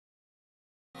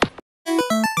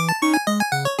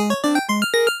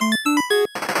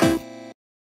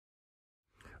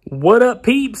What up,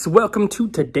 peeps? Welcome to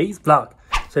today's vlog.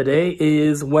 Today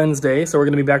is Wednesday, so we're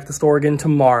going to be back at the store again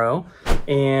tomorrow.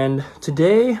 And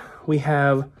today we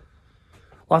have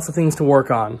lots of things to work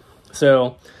on.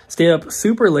 So, stayed up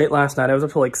super late last night. I was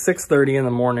up till like 6:30 in the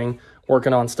morning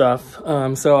working on stuff.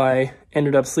 So I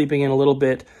ended up sleeping in a little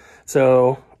bit.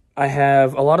 So I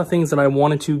have a lot of things that I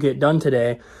wanted to get done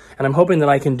today, and I'm hoping that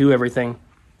I can do everything.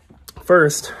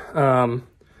 First,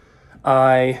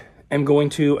 I am going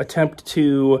to attempt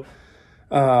to,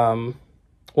 I'm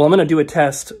going to do a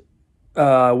test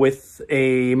with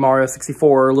a Mario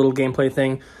 64 little gameplay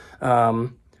thing.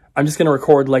 I'm just going to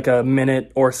record like a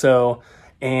minute or so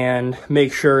and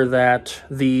make sure that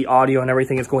the audio and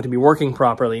everything is going to be working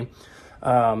properly.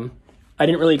 I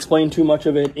didn't really explain too much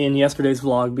of it in yesterday's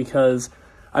vlog because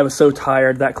I was so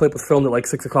tired. That clip was filmed at like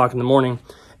 6 o'clock in the morning,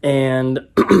 and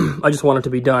I just wanted to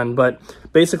be done. But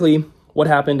basically what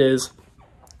happened is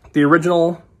the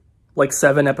original like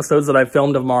 7 episodes that I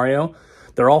filmed of Mario,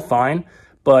 they're all fine,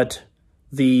 but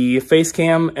the face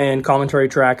cam and commentary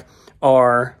track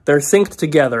they're synced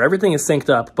together. Everything is synced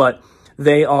up, but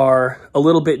they are a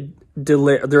little bit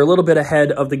they're a little bit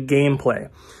ahead of the gameplay.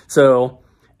 So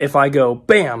if I go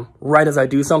bam right as I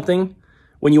do something,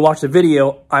 when you watch the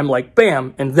video, I'm like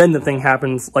bam, and then the thing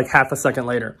happens like half a second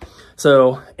later.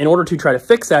 So in order to try to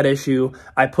fix that issue,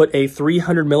 I put a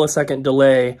 300 millisecond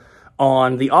delay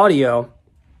on the audio,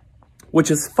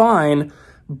 which is fine,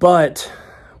 but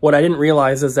what I didn't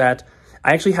realize is that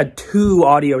I actually had 2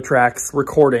 audio tracks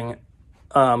recording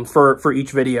for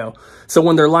each video. So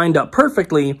when they're lined up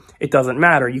perfectly, it doesn't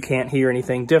matter. You can't hear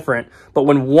anything different. But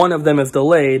when one of them is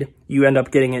delayed, you end up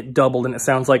getting it doubled, and it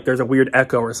sounds like there's a weird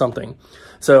echo or something.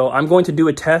 So I'm going to do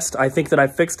a test. I think that I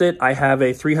fixed it. I have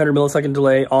a 300 millisecond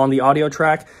delay on the audio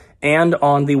track and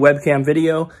on the webcam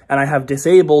video, and I have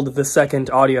disabled the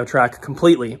second audio track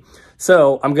completely.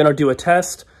 So I'm going to do a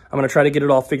test. I'm going to try to get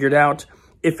it all figured out.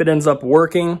 If it ends up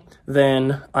working,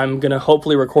 then I'm going to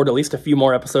hopefully record at least a few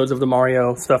more episodes of the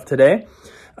Mario stuff today.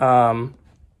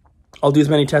 I'll do as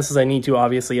many tests as I need to,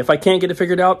 obviously. If I can't get it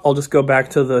figured out, I'll just go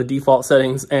back to the default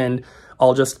settings and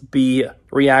I'll just be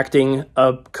reacting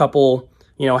a couple,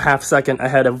 half second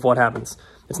ahead of what happens.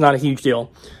 It's not a huge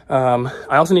deal. I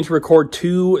also need to record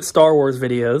 2 Star Wars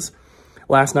videos.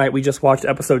 Last night we just watched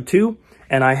episode 2,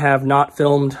 and I have not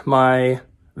filmed my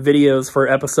videos for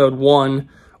episode 1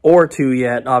 or 2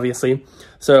 yet, obviously.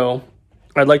 So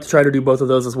I'd like to try to do both of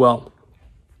those as well.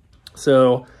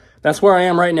 So that's where I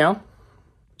am right now,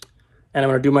 and I'm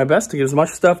going to do my best to get as much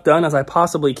stuff done as I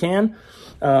possibly can.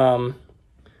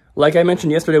 Like I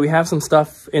mentioned yesterday, we have some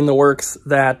stuff in the works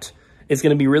that is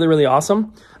going to be really, really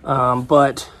awesome.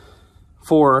 But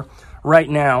for right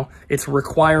now, it's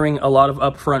requiring a lot of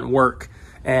upfront work,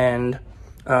 and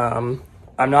I'm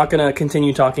not going to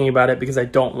continue talking about it because I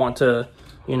don't want to,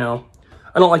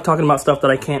 I don't like talking about stuff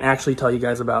that I can't actually tell you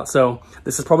guys about. So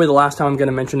this is probably the last time I'm going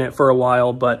to mention it for a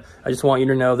while, but I just want you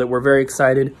to know that we're very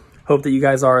excited. Hope that you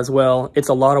guys are as well. It's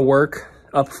a lot of work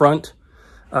up front,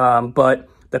 but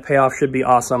the payoff should be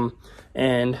awesome.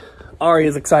 And Ari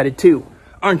is excited too,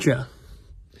 aren't you?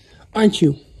 Aren't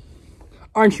you?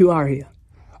 Aren't you, Aria?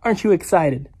 Aren't you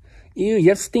excited? Ew, you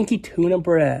have stinky tuna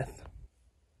breath.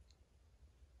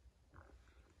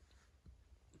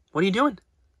 What are you doing?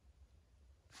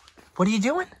 What are you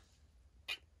doing?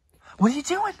 What are you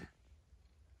doing?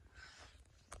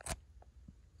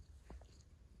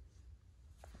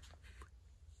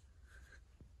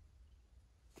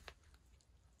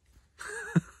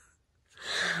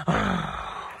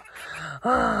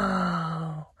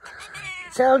 Oh,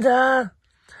 Zelda,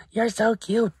 you're so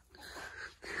cute.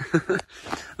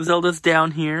 Zelda's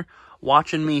down here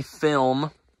watching me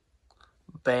film.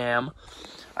 Bam.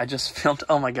 I just filmed.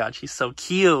 Oh my god, she's so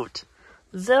cute.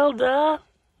 Zelda,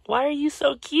 why are you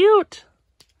so cute?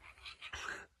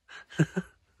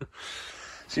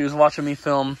 She was watching me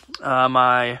film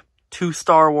my 2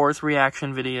 Star Wars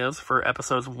reaction videos for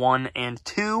episodes 1 and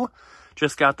 2.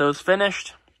 Just got those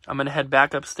finished. I'm going to head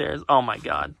back upstairs. Oh my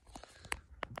god.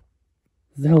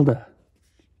 Zelda,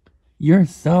 you're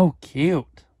so cute.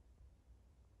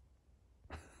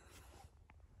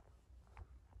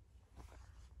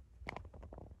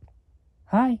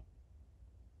 Hi.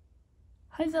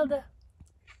 Hi, Zelda.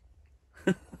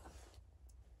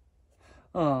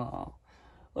 Oh,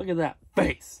 look at that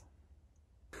face.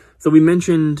 So we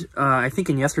mentioned, I think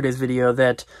in yesterday's video,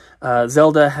 that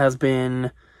Zelda has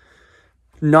been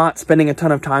not spending a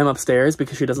ton of time upstairs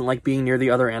because she doesn't like being near the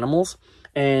other animals.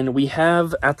 And we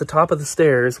have, at the top of the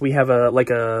stairs, we have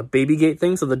a baby gate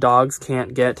thing so the dogs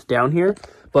can't get down here.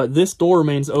 But this door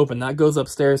remains open. That goes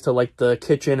upstairs to like the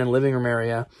kitchen and living room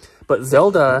area. But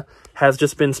Zelda has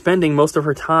just been spending most of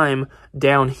her time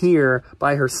down here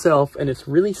by herself, and it's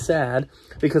really sad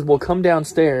because we'll come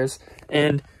downstairs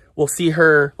and we'll see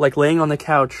her like laying on the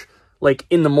couch like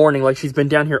in the morning, like she's been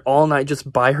down here all night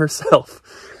just by herself,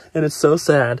 and it's so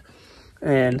sad.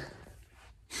 And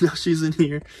now she's in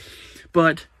here.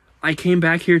 But I came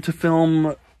back here to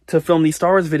film these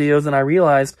Star Wars videos, and I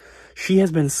realized she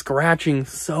has been scratching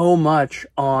so much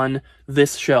on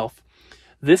this shelf.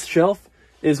 This shelf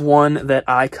is one that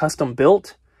I custom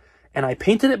built, and I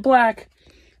painted it black,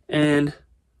 and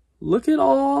look at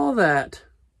all that.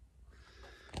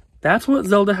 That's what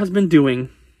Zelda has been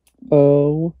doing.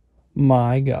 Oh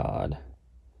my God.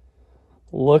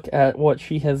 Look at what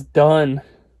she has done.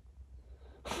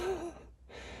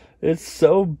 It's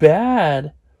so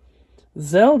bad.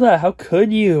 Zelda, how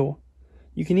could you?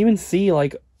 You can even see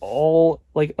like all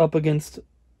like up against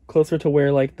closer to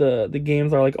where like the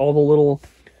games are, like all the little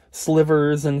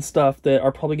slivers and stuff that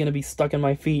are probably going to be stuck in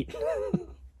my feet.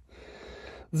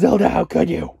 Zelda, how could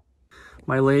you?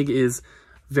 My leg is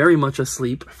very much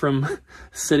asleep from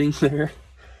sitting there,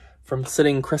 from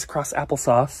sitting crisscross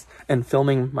applesauce and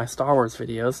filming my Star Wars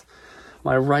videos.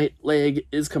 My right leg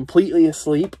is completely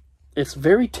asleep. It's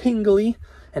very tingly,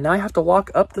 and now I have to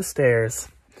walk up the stairs.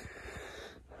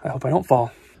 I hope I don't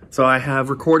fall. So I have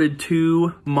recorded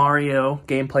 2 Mario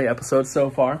gameplay episodes so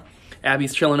far.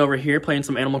 Abby's chilling over here playing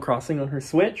some Animal Crossing on her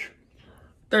Switch.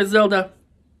 There's Zelda,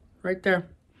 right there.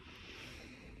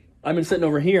 I've been sitting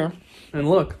over here, and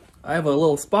look, I have a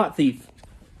little spot thief.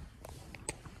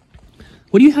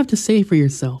 What do you have to say for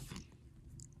yourself?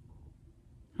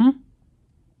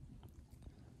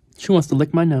 She wants to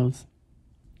lick my nose.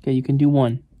 Okay, you can do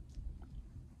 1.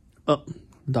 Oh,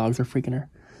 dogs are freaking her.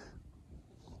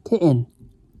 Kitten.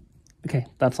 Okay,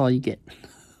 that's all you get.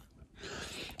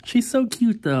 She's so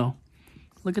cute, though.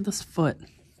 Look at this foot.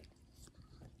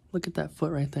 Look at that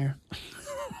foot right there.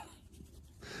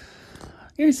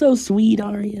 You're so sweet,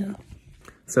 Aria.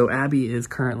 So Abby is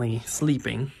currently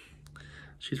sleeping.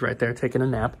 She's right there taking a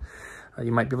nap.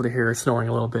 You might be able to hear her snoring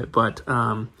a little bit, but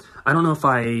I don't know if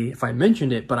I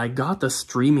mentioned it, but I got the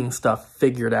streaming stuff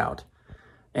figured out.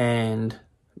 And,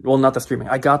 well, not the streaming.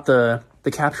 I got the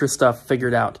capture stuff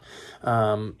figured out.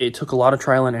 It took a lot of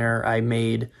trial and error.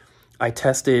 I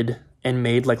tested and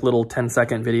made like little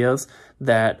 10-second videos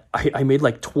that I made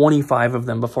like 25 of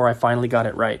them before I finally got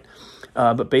it right.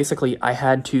 But basically I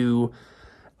had to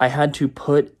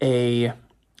put a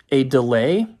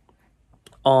delay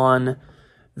on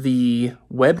the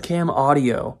webcam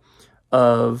audio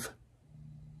of,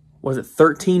 was it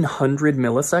 1300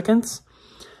 milliseconds?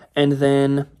 And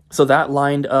then, so that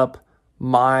lined up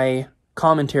my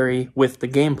commentary with the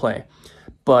gameplay,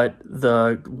 but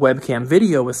the webcam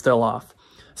video was still off.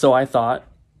 So I thought,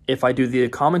 if I do the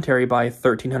commentary by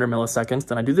 1300 milliseconds,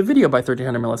 then I do the video by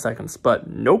 1300 milliseconds. But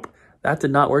nope, that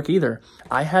did not work either.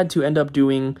 I had to end up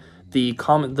doing the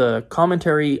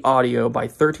commentary audio by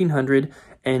 1300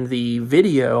 and the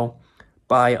video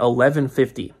by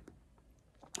 1150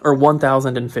 or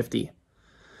 1050.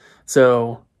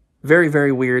 So very,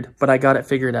 very weird, but I got it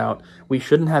figured out. We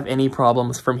shouldn't have any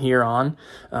problems from here on.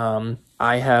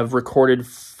 I have recorded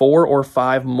 4 or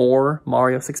 5 more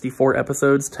Mario 64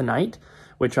 episodes tonight,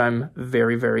 which I'm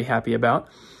very, very happy about.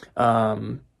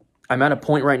 I'm at a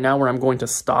point right now where I'm going to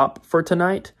stop for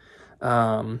tonight.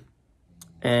 And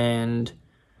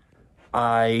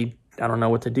I don't know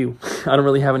what to do. I don't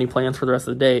really have any plans for the rest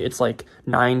of the day. It's like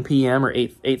 9 p.m. or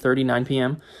 8:30, 9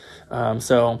 p.m.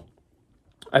 So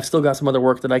I've still got some other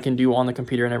work that I can do on the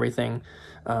computer and everything.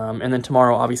 And then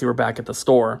tomorrow, obviously, we're back at the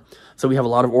store. So we have a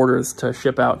lot of orders to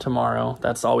ship out tomorrow.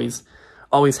 That's always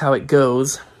how it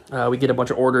goes. We get a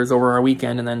bunch of orders over our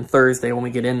weekend, and then Thursday when we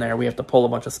get in there, we have to pull a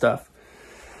bunch of stuff.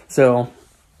 So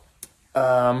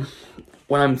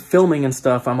when I'm filming and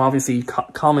stuff, I'm obviously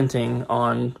commenting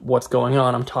on what's going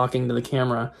on. I'm talking to the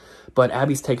camera, but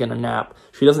Abby's taking a nap.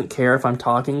 She doesn't care if I'm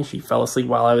talking. She fell asleep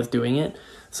while I was doing it,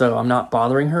 so I'm not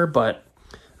bothering her, but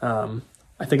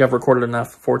I think I've recorded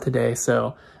enough for today,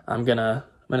 so I'm gonna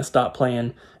stop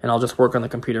playing, and I'll just work on the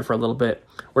computer for a little bit.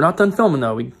 We're not done filming,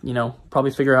 though. We,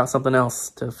 probably figure out something else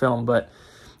to film, but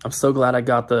I'm so glad I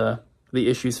got the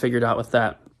issues figured out with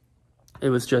that. It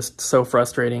was just so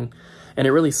frustrating, and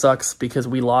it really sucks because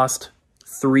we lost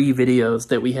 3 videos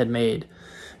that we had made,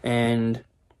 and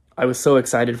I was so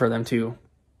excited for them too.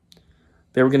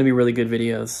 They were going to be really good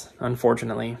videos,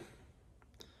 unfortunately.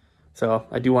 So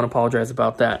I do want to apologize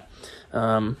about that.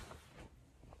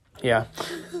 Yeah.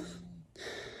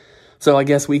 So I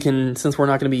guess we can, since we're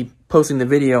not going to be posting the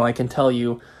video, I can tell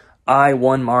you I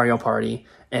won Mario Party,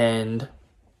 and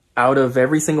out of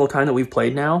every single time that we've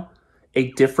played now,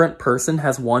 a different person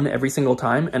has won every single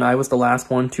time, and I was the last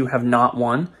one to have not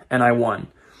won, and I won.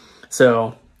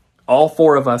 So all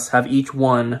 4 of us have each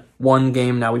won 1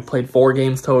 game now. We've played 4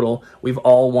 games total. We've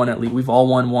all won at least. We've all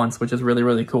won once, which is really,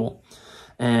 really cool.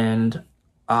 And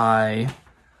I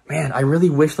really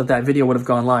wish that video would have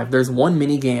gone live. There's one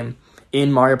mini game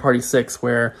in Mario Party 6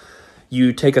 where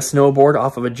you take a snowboard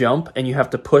off of a jump and you have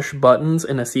to push buttons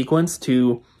in a sequence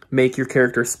to make your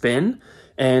character spin,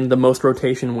 and the most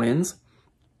rotation wins.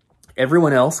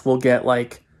 Everyone else will get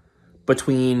like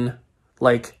between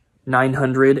like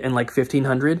 900 and like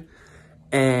 1500.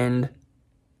 And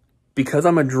because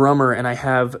I'm a drummer and I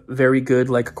have very good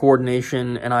like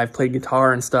coordination and I've played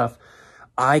guitar and stuff,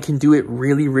 I can do it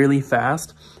really, really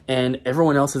fast. And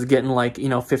everyone else is getting like,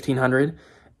 1500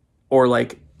 or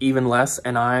like even less.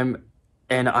 And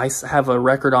I have a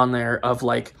record on there of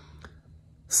like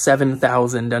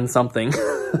 7,000 and something.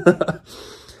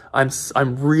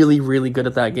 I'm really, really good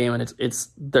at that game, and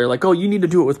they're like, oh, you need to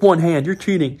do it with one hand, you're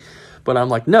cheating. But I'm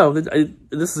like, no,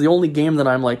 this is the only game that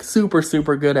I'm like super,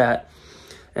 super good at.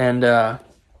 And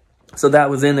so that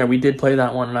was in there. We did play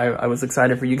that one, and I was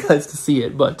excited for you guys to see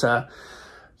it. But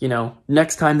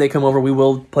next time they come over, we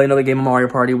will play another game of Mario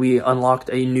Party. We unlocked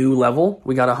a new level.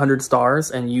 We got 100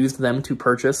 stars and used them to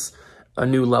purchase a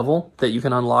new level that you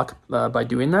can unlock by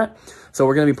doing that. So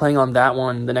we're going to be playing on that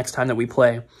one the next time that we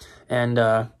play. And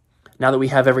now that we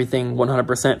have everything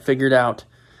 100% figured out,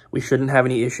 we shouldn't have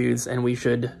any issues, and we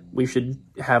should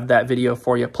have that video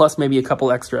for you, plus maybe a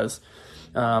couple extras.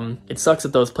 It sucks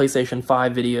that those PlayStation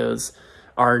 5 videos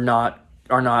are not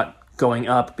going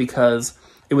up, because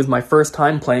it was my first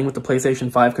time playing with the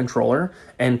PlayStation 5 controller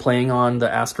and playing on the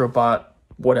Astrobot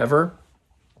whatever.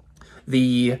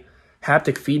 The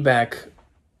haptic feedback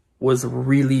was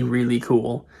really, really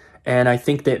cool. And I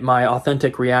think that my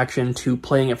authentic reaction to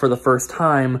playing it for the first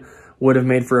time would have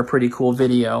made for a pretty cool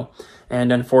video.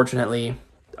 And unfortunately,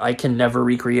 I can never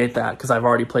recreate that because I've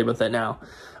already played with it now.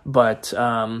 But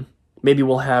maybe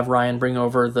we'll have Ryan bring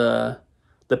over the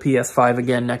PS5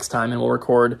 again next time, and we'll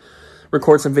record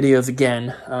some videos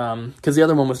again. Because the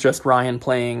other one was just Ryan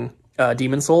playing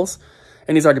Demon Souls,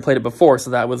 and he's already played it before,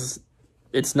 so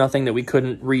it's nothing that we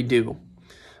couldn't redo.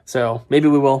 So maybe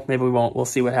we will, maybe we won't. We'll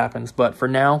see what happens. But for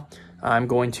now, I'm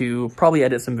going to probably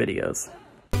edit some videos.